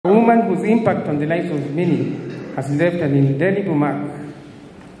woman whose impact on the lives of many has left an indelible mark.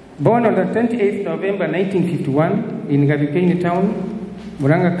 Born on the 28th November 1951 in Gutuma town,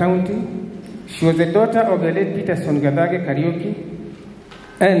 Muranga County, she was the daughter of the late Peterson Gadage Kariuki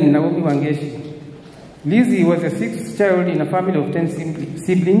and Naomi Wangeshi. Lizzie was the sixth child in a family of 10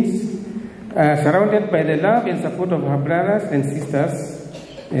 siblings, surrounded by the love and support of her brothers and sisters,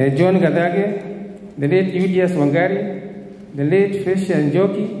 John Gadage, the late Julius Wangari, the late Fesha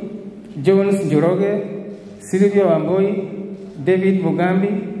Njoki, Jones Njoroge, Silvio Wamboi, David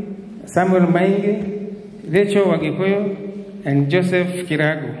Mugambi, Samuel Maingi, Rachel Wagikoyo, and Joseph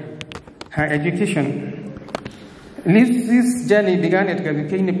Kiragu. Her education. Lizzie's journey began at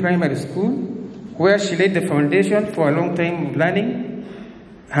Gutuma Primary School, where she laid the foundation for a long time of learning.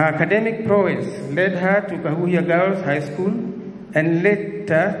 Her academic prowess led her to Kahuya Girls High School and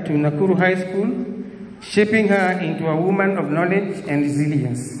later to Nakuru High School, shaping her into a woman of knowledge and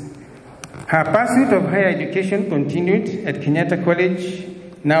resilience. Her pursuit of higher education continued at Kenyatta College,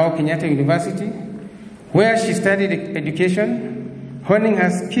 now Kenyatta University, where she studied education, honing her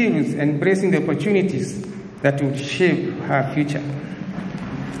skills and embracing the opportunities that would shape her future.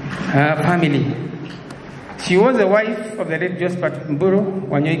 Her family. She was the wife of the late Josephat Mburu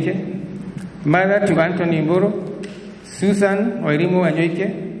Wanyoike, mother to Anthony Mburu, Susan Wairimu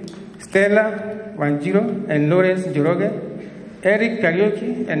Wanyoike, Stella Wanjiro and Lawrence Njoroge, Eric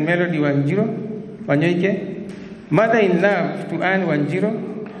Kariuki and Melody Wanyoike, mother-in-law to Anne Wanjiro,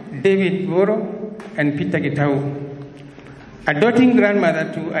 David Goro, and Peter Gitau. A doting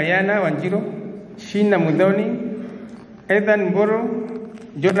grandmother to Ayana Wanjiro, Shina Mudoni, Ethan Mboro,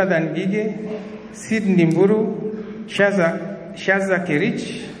 Jonathan Gige, Sidney Mburu, Shaza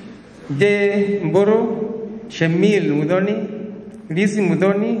Kerich, Jay Mboro, Shamil Mudoni, Lizzie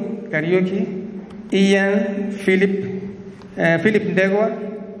Mudoni, Kariuki, Ian Philip Ndegwa,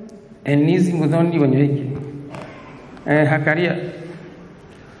 and Lizzie Mudoni Wanyoike.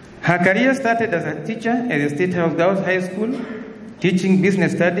 Her career started as a teacher at the State House Girls High School, teaching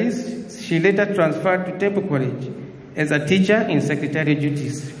business studies. She later transferred to Temple College as a teacher in secretarial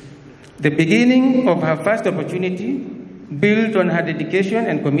duties. The beginning of her first opportunity, built on her dedication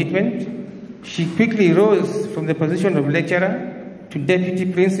and commitment, she quickly rose from the position of lecturer to deputy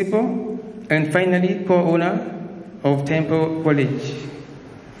principal and finally co-owner of Temple College.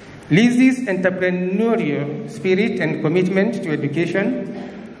 Lizzie's entrepreneurial spirit and commitment to education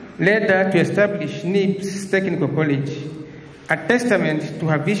led her to establish NIBS Technical College, a testament to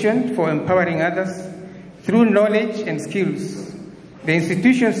her vision for empowering others through knowledge and skills. The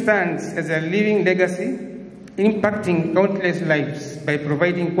institution stands as a living legacy, impacting countless lives by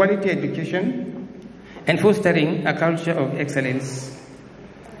providing quality education and fostering a culture of excellence.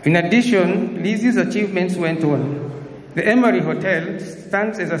 In addition, Lizzie's achievements went on. The Emery Hotel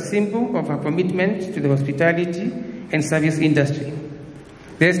stands as a symbol of her commitment to the hospitality and service industry.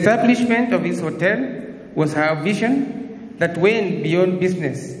 The establishment of this hotel was her vision that went beyond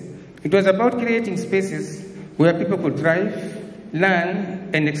business. It was about creating spaces where people could thrive, learn,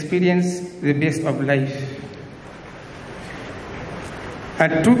 and experience the best of life.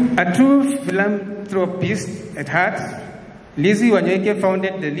 A true philanthropist at heart, Lizzie Wanyoike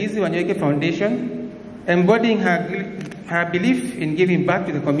founded the Lizzie Wanyoike Foundation, embodying her belief in giving back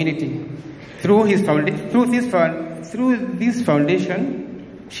to the community. Through this foundation,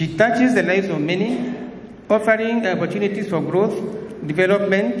 she touches the lives of many, offering opportunities for growth,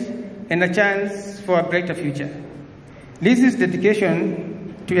 development, and a chance for a brighter future. Lizzie's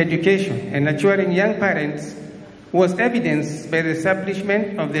dedication to education and nurturing young parents was evidenced by the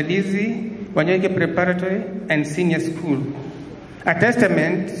establishment of the Lizzie Wanyoike Preparatory and Senior School, a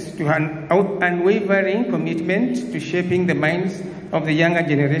testament to her unwavering commitment to shaping the minds of the younger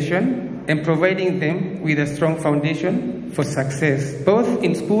generation and providing them with a strong foundation for success, both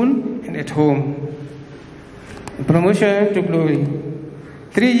in school and at home. Promotion to glory.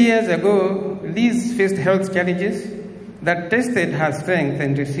 3 years ago, Liz faced health challenges that tested her strength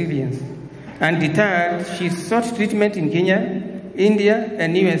and resilience. Undeterred, she sought treatment in Kenya, India,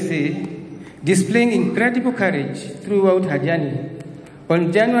 and USA, displaying incredible courage throughout her journey.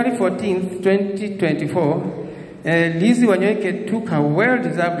 On January 14, 2024, Lizzie Wanyoike took her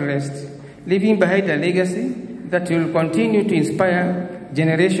well-deserved rest, leaving behind a legacy that will continue to inspire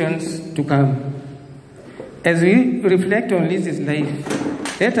generations to come. As we reflect on Lizzie's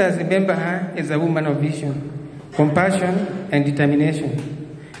life, let us remember her as a woman of vision, compassion, and determination.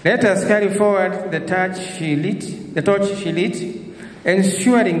 Let us carry forward the torch she lit,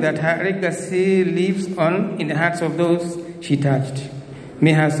 ensuring that her legacy lives on in the hearts of those she touched.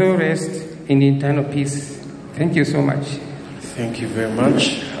 May her soul rest in eternal peace. Thank you so much. Thank you very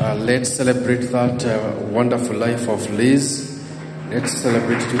much. Let's celebrate that wonderful life of Liz. Let's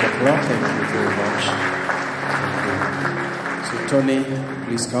celebrate to the clap. Thank you very much. So Tony,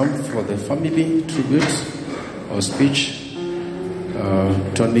 please come for the family tribute or speech.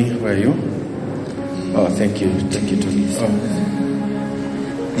 Tony, where are you? Oh, thank you, Tony.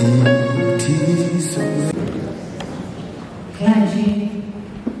 Clergy,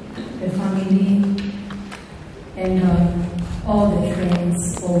 the family, and all the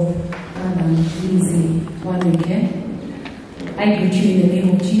friends of Lizzie Wanyoike. I greet you in the name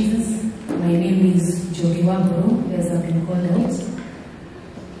of Jesus. My name is Gukua, as I've been called out.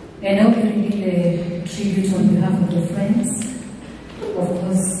 And I'll be reading the tribute on behalf of the friends. Of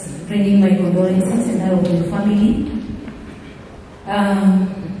course, bringing my condolences and that of the family.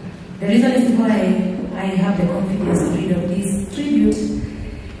 The reason is why I have the confidence to read of this tribute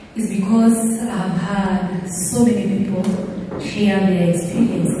is because I've had so many people share their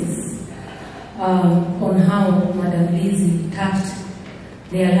experiences on how Madam Lizzie touched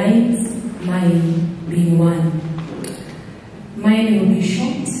their lives, mine being one. Mine will be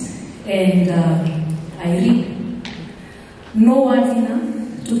short and I read. No words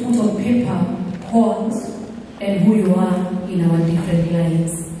enough to put on paper what and who you are in our different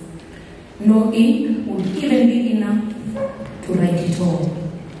lives. No ink would even be enough to write it all.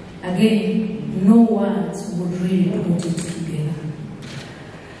 Again, no words would really put it together.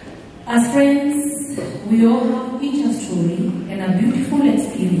 As friends, we all have each a story and a beautiful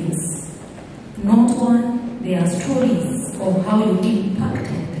experience. Not one, they are stories of how you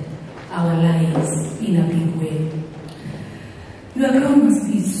impacted our lives in a big way. Your account must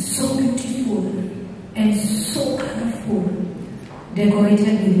be so beautiful and so colorful,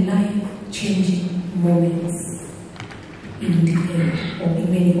 decorated with life-changing moments in detail or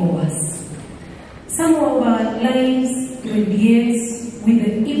in many of us. Some of our lives radiates with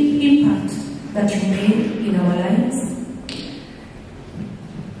the impact that you made in our lives.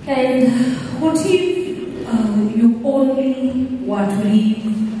 And what if you only were to live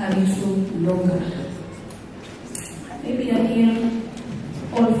a little longer? Maybe a year,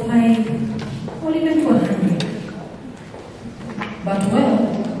 or 5, or even 100. But well,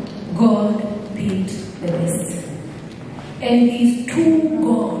 God picked the best. And He's too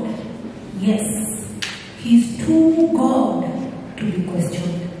God, yes, He's too God to be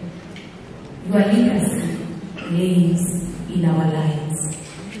questioned. Your legacy lays in our lives.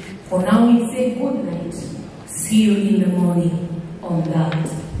 For now we say good night. See you in the morning on that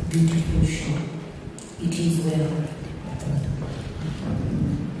beautiful shore. It is well.